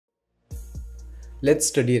let's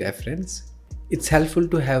study reference. It's helpful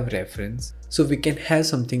to have reference so we can have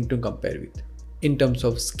something to compare with in terms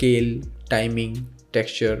of scale, timing,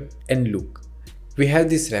 texture, and look. We have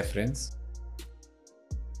this reference.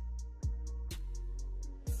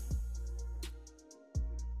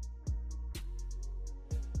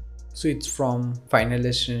 So it's from Final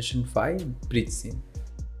Destination 5 bridge scene.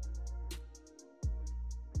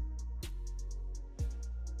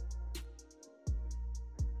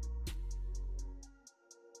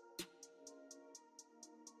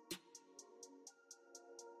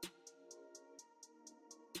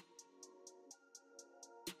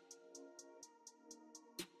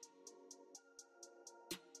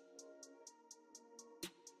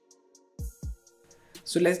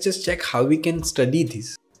 So let's just check how we can study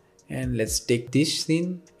this. And let's take this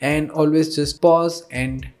scene and always just pause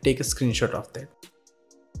and take a screenshot of that.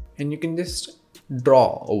 And you can just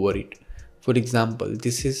draw over it. For example,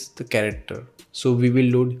 this is the character. So we will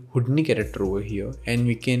load Houdini character over here and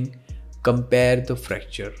we can compare the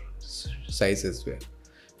fracture size as well.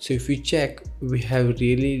 So if we check, we have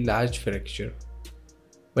really large fracture,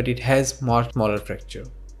 but it has more smaller fracture.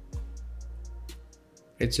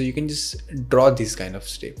 Right, so you can just draw this kind of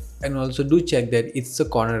step, and also do check that it's a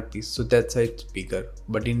corner piece, so that's why it's bigger,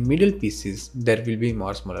 but in middle pieces there will be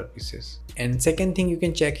more smaller pieces. And second thing, you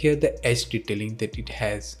can check here the edge detailing that it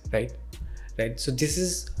has, right? So this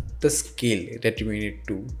is the scale that we need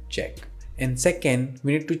to check. And second,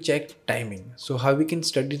 we need to check timing. So how we can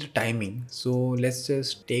study the timing? So let's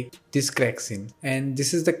just take this crack scene, and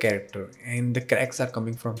this is the character, and the cracks are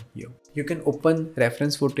coming from here. You can open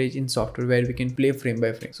reference footage in software where we can play frame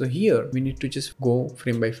by frame. So here we need to just go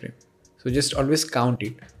frame by frame. So just always count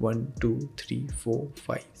it: 1, 2, 3, 4,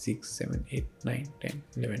 5, 6, 7, 8, 9, 10,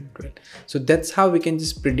 11, 12. So that's how we can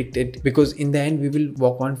just predict it, because in the end we will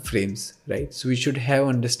work on frames, right? So we should have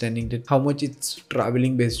understanding that how much it's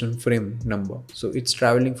traveling based on frame number. So it's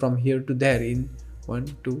traveling from here to there in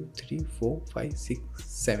 1, 2, 3, 4, 5, 6,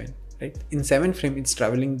 7. Right? In 7 frame, it's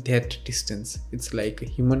traveling that distance. It's like a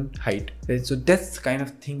human height, right? So that's the kind of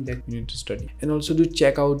thing that you need to study. And also do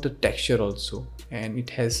check out the texture also, and it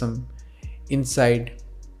has some inside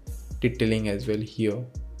detailing as well here,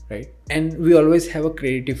 right? And we always have a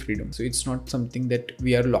creative freedom, so it's not something that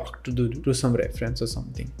we are locked to do some reference or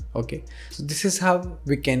something. Okay, so this is how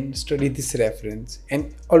we can study this reference.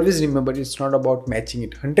 And always remember, it's not about matching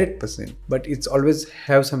it 100%, but it's always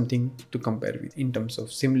have something to compare with in terms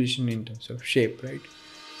of simulation, in terms of shape, right?